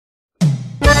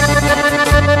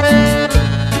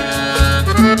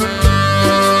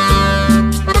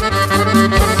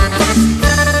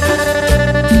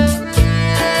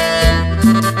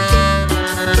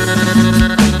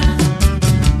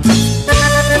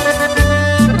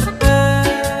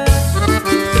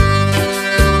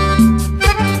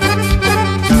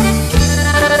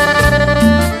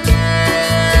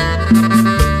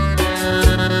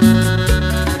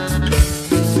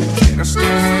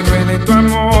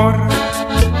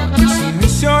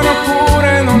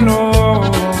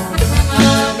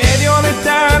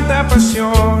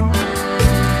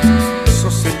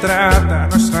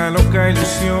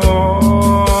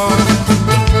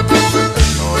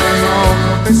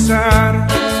tropezar,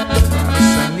 para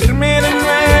salirme de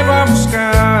nuevo a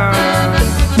buscar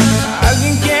a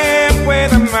alguien que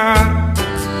pueda amar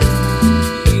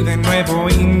y de nuevo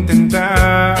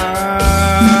intentar.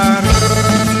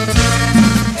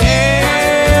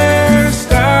 Es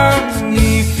tan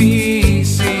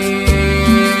difícil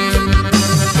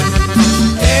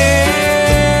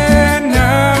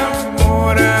enamorarte.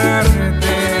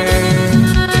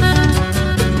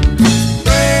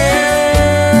 No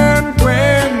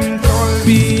encuentro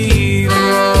olvido.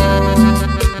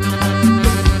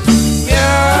 Mi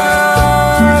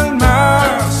alma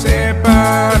se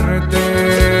parte.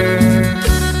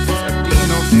 A ti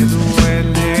no te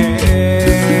duele,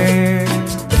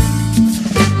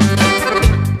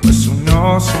 pues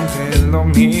uno siente lo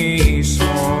mismo.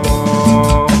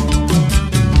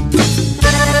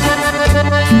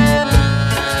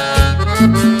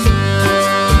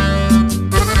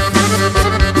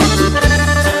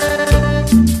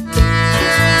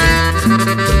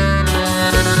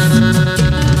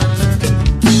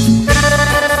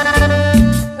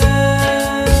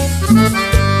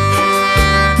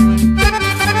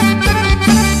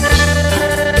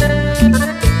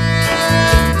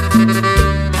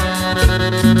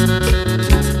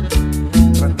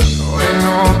 Tratando de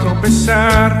no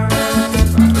tropezar,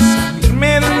 para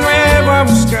salirme de nuevo a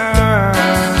buscar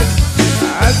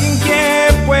a alguien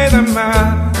que pueda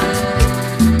amar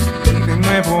y de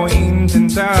nuevo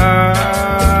intentar.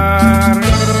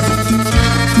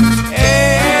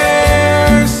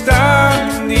 Es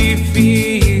tan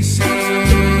difícil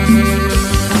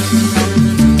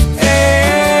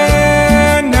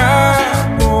enamorarte.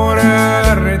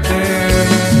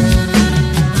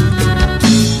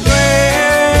 No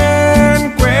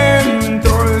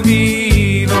encuentro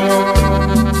olvido.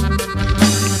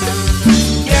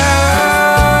 Mi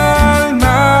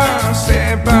alma se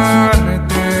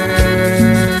parte.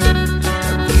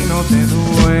 A ti no te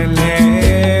duele,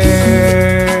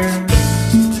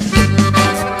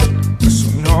 pues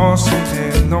uno siente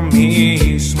lo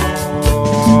mismo.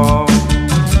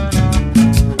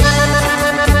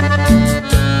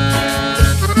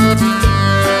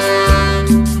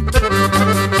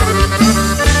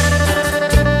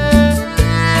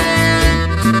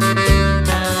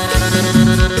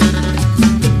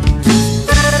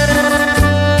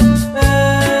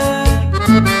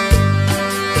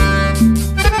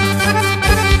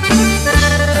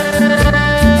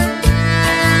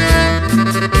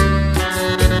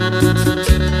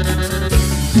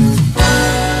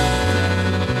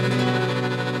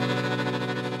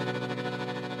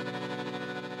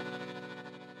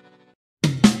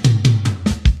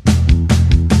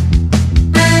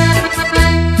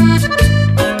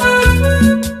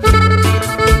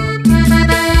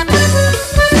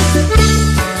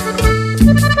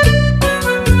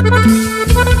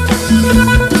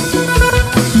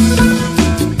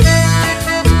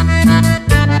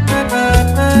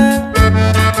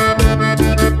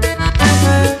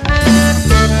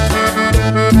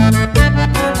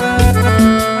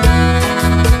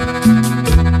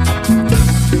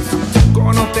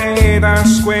 No te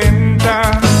das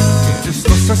cuenta que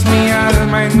destrozas mi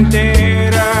alma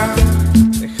entera,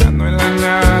 dejando en la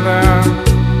nada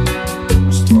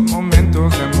nuestros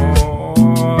momentos de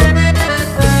amor.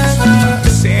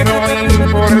 Parece no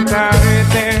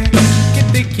importarte que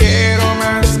te quiero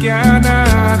más que a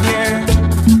nadie,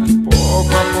 y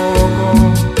poco a poco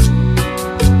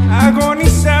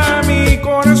agoniza mi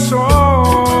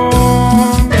corazón.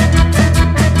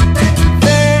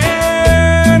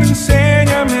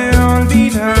 Enséñame a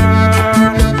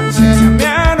olvidar, enséñame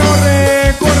a no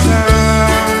recordar,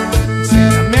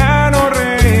 enséñame a no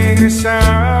regresar.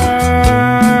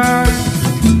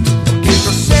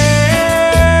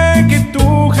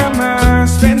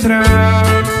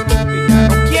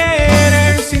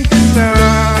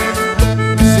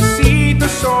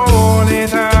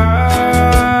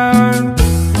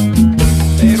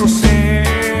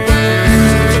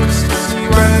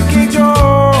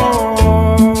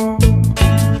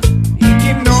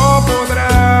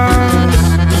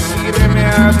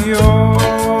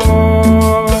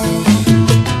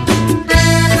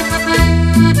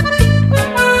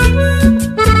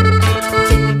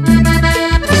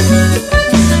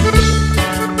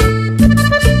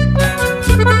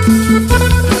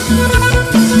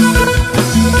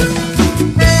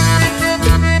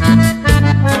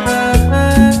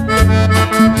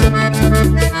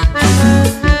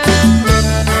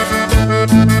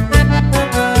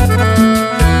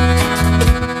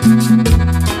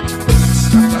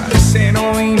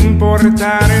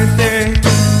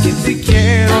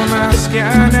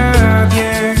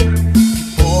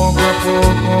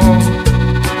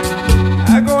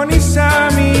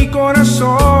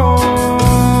 corazón.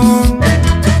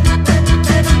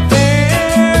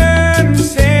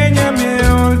 Enséñame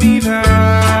a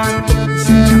olvidar,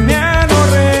 enséñame a no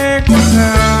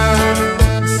recordar,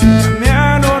 enséñame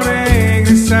a no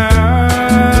regresar.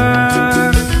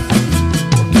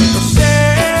 Porque yo sé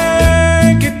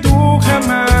que tú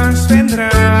jamás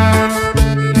vendrás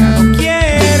y ya no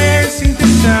quieres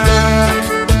intentar.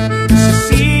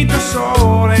 Necesito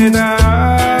soledad.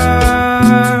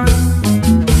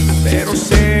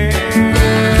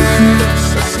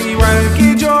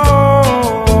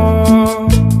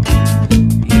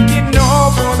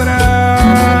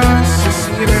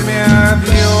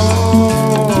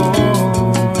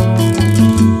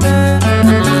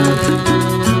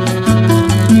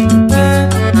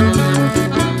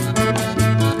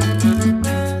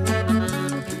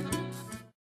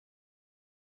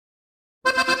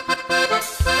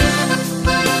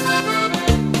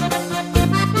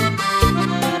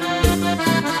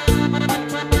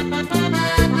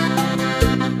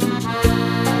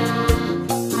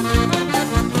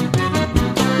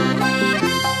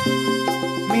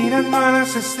 Mirando a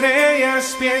las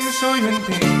estrellas, pienso yo en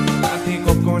ti.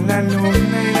 Platico con la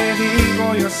luna y le digo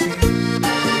yo así: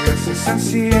 gracias al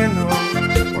cielo,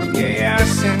 porque ella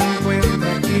se encuentra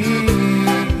aquí.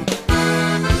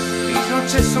 Mis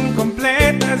noches son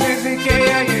completas desde que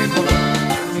ella llegó.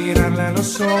 Mirarla a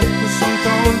los ojos son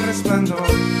todo un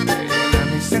resplandor. Me llena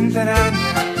mis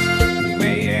entrañas y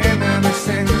me llena mi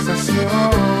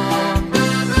sensación.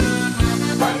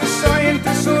 Cuando estoy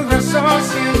entre sus brazos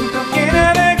siento que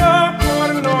navego por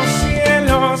los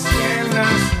cielos y en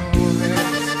las nubes.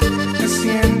 Me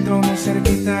siento muy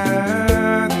cerquita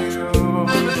de Dios.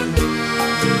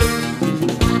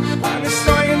 Cuando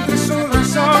estoy entre sus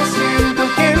brazos siento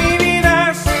que mi vida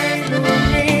se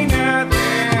ilumina de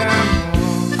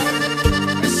amor.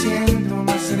 Me siento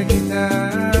más cerquita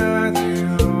de Dios.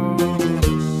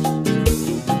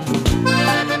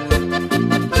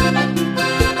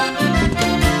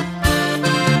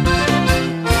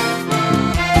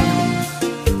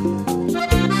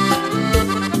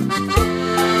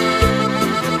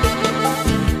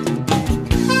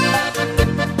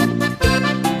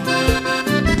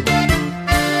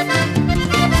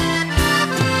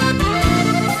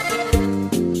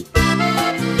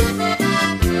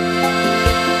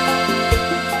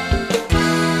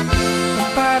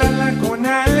 Compararla con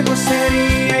algo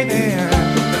sería ideal.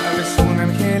 Tal vez un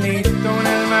angelito, un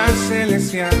alma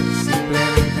celestial,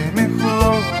 simplemente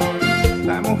mejor,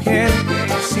 la mujer que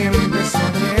yo siempre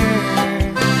soñé.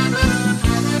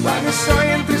 Cuando estoy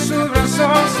entre sus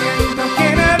brazos siento que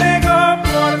navego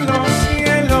por los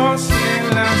cielos y en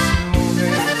las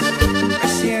nubes. Me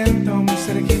siento muy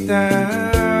cerquita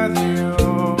de Dios.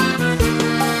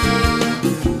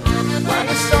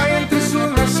 Cuando estoy entre sus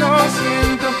brazos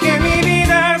siento que mi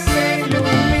vida se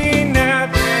ilumina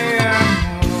de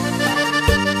amor.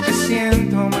 Me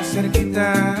siento más cerquita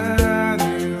de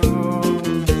Dios.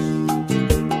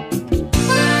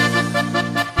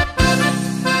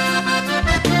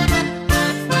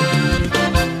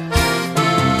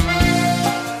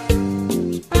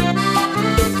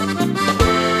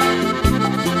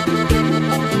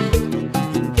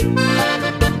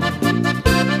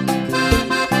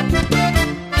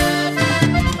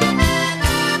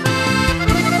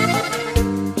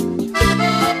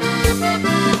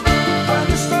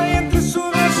 Cuando estoy entre sus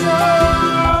brazos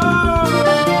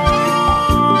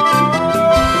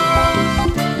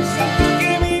siento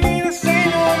que mi vida se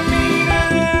ilumina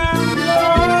de amor.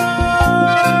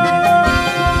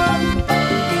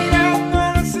 Mirando a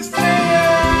las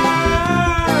estrellas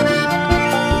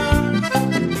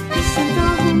me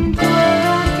siento junto a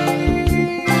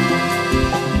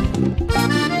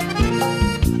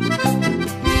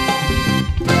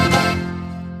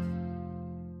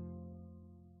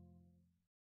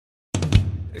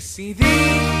Decidí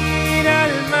ir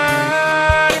al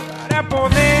mar para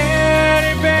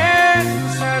poder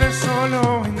pensar solo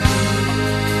en ti,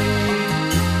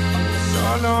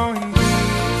 solo en ti.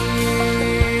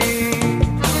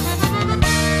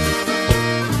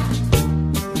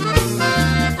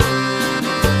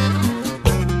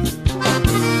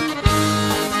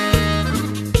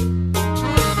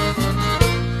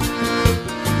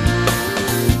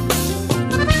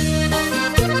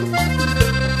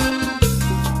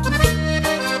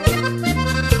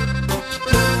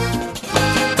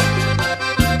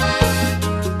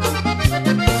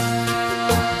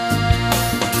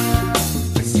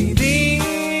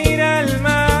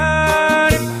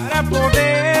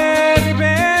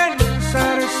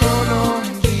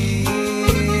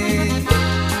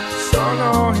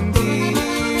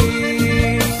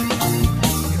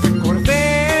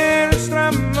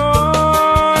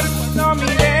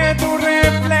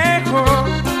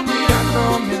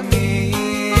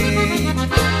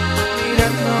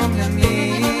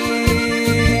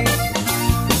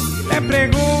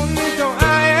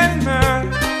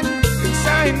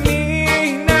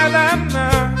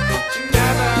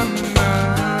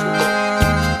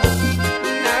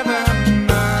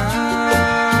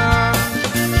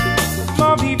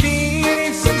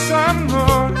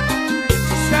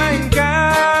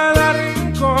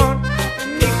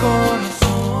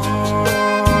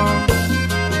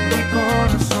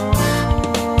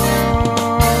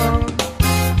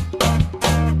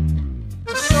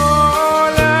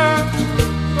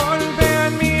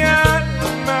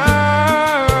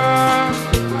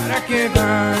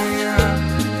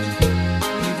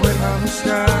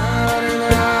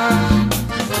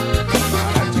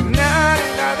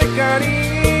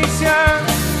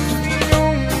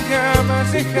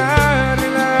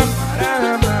 dejarla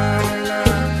para amarla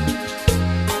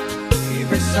y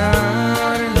besarla.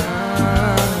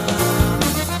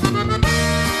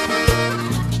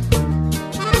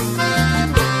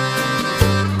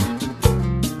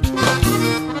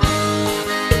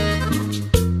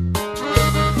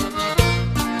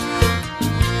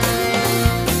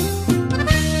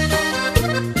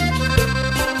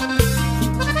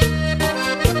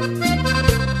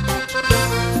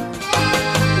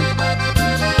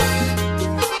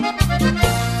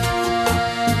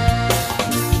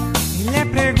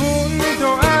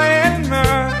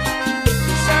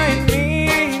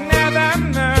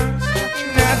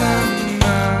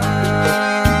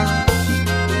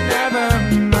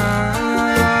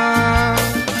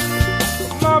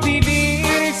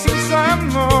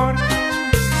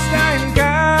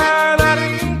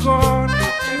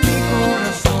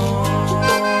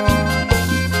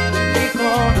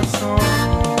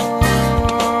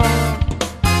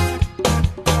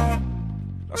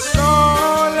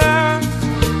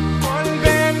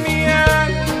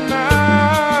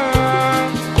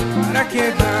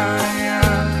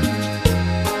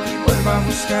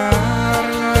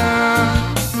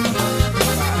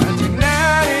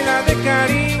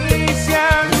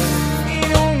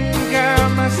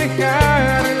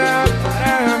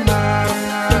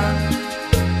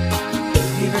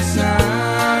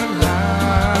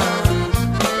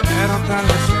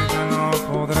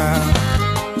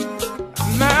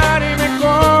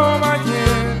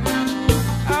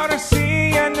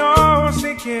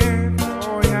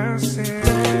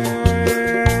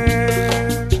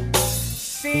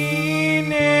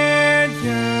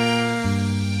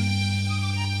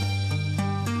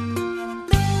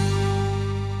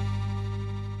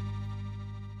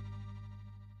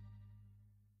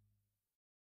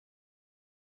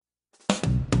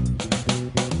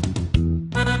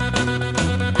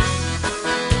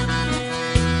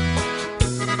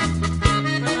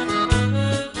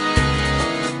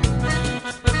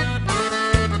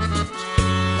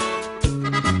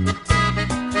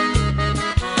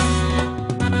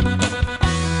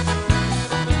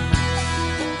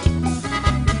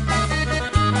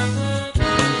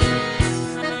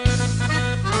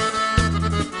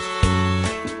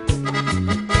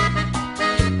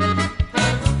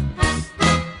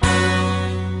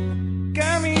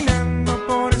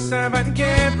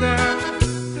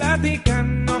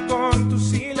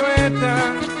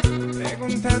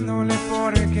 Preguntándole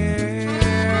por qué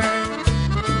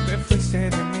te fuiste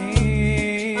de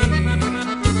mí.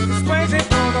 Después de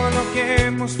todo lo que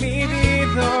hemos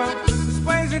vivido,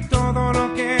 después de todo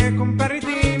lo que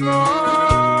compartimos,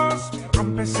 me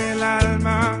rompes el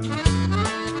alma,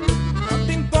 no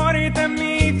te importa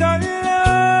mi dolor.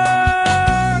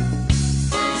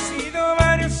 Han sido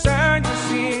varios años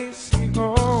y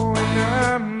sigo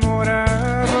enamorado.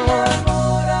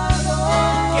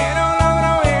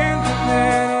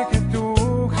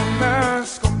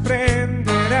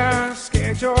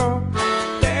 Yo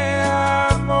te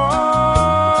amo,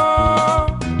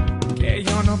 que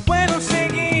yo no puedo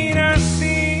seguir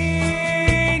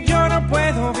así, yo no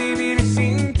puedo vivir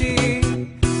sin ti,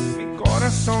 mi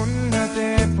corazón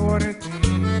late por ti,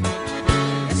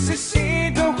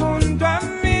 necesito junto a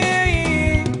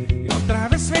mí, y otra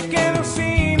vez me quedo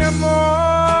sin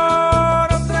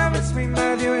amor, otra vez me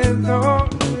invadió el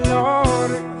dolor,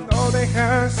 cuando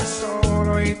dejaste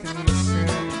solo y triste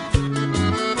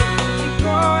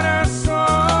corazón.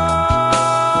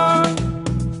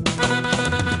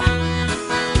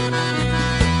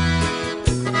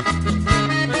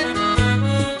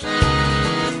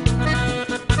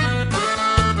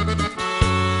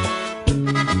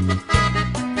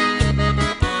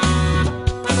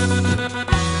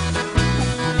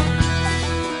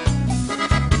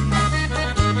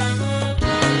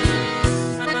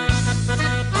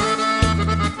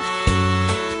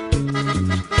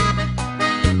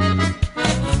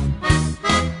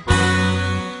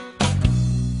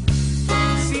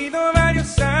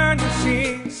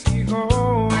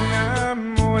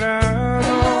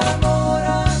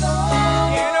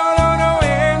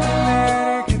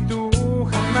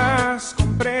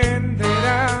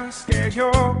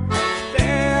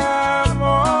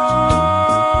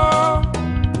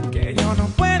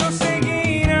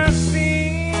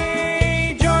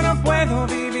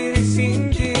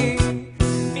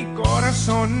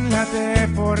 Late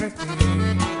por ti,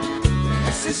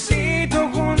 necesito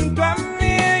junto a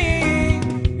mí,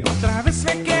 y otra vez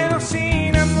me quedo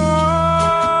sin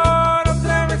amor,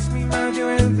 otra vez me invadió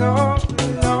el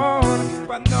dolor,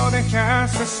 cuando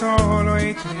dejaste solo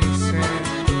y triste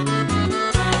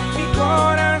mi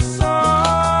corazón.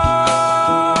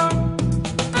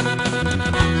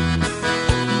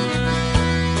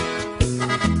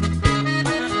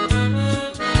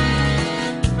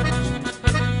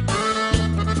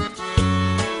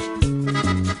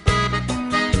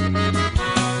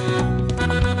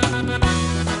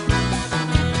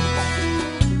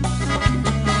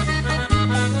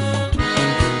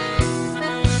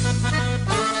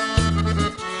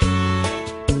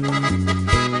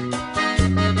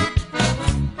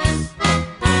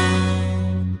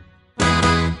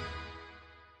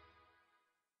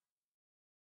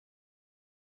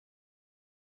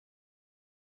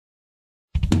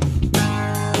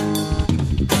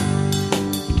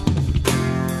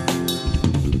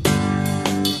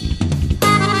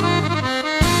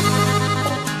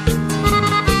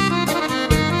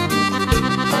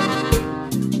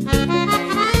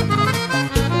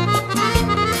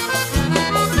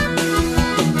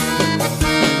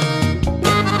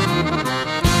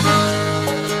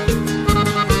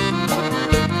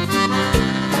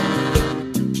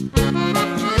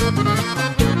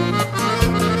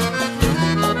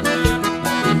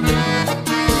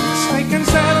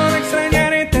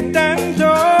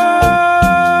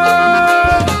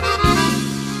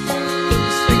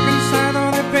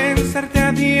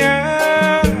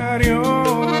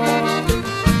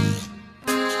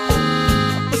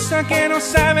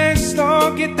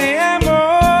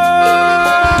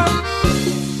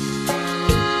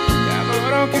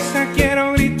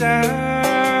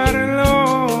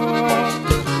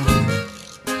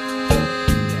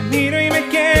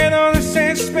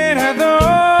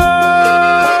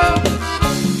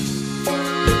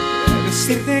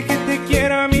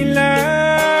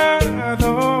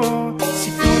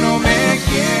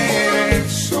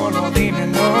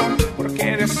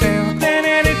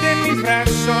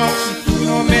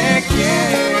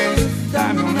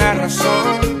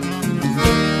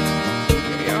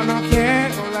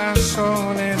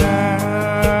 soledad.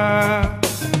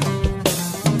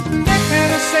 Deja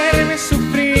de hacerme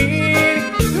sufrir,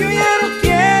 yo ya no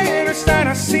quiero estar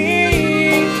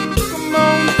así, como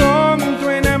un tonto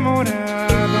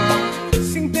enamorado,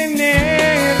 sin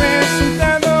tener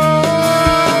resultados.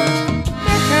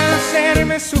 Deja de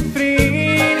hacerme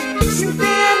sufrir, sin ti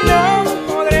ya no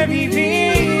podré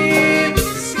vivir.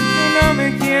 Si tú no me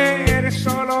quieres,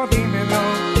 solo dímelo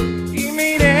y me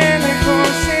iré lejos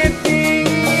de ti.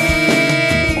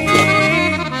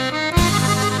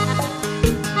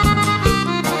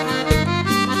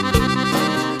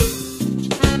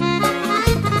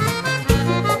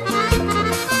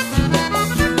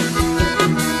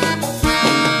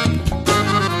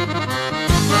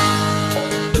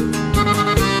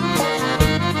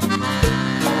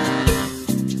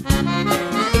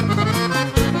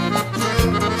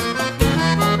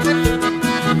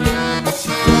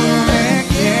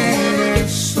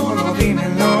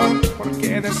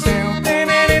 Deseo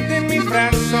tenerte en mis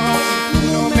brazos. Si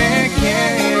tú no me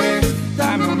quieres,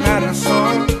 dame una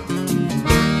razón,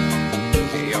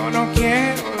 que yo no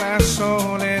quiero la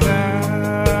soledad.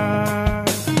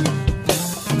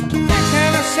 Deja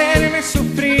de hacerme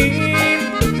sufrir,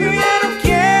 yo ya no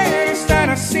quiero estar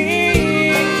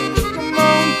así, como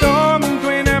un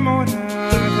tonto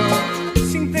enamorado,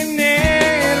 sin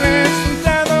tener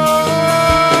resultado.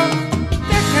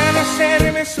 Deja de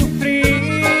hacerme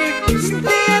sufrir, sin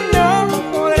ti ya no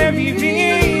podré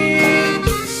vivir.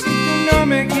 Si tú no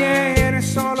me quieres,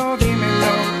 solo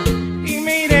dímelo y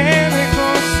me iré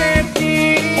lejos de ti.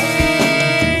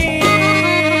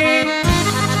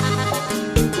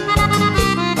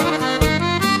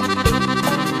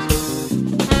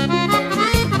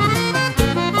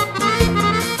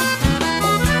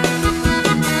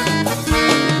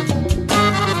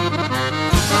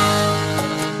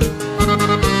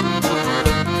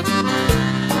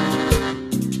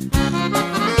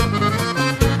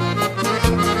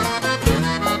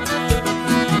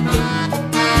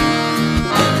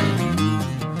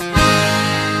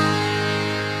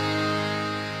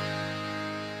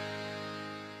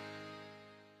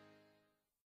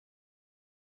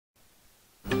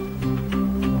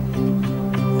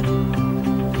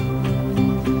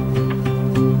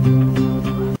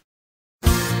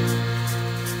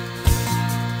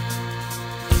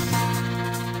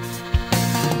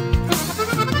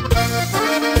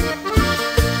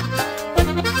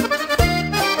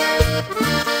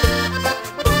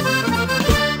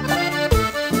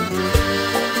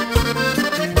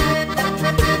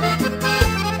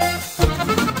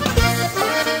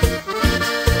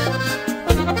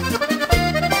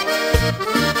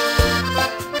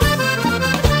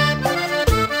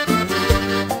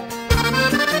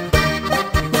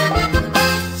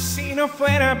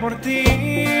 Fuera por ti,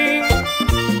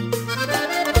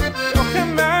 yo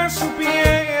jamás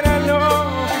supiera lo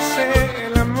que es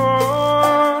el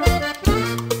amor,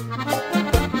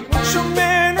 mucho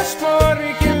menos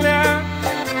porque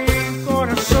late mi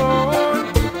corazón,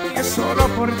 y es solo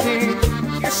por ti,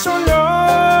 y es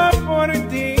solo por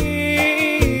ti.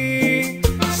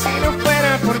 Si no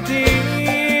fuera por ti,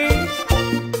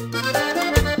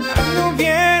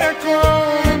 anduviera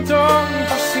como un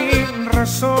tonto sin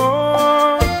razón,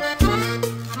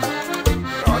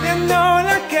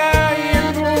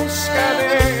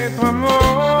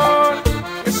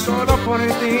 por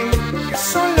ti, que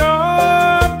solo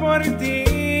por ti.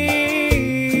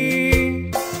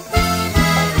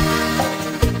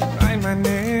 No hay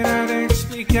manera de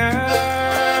explicar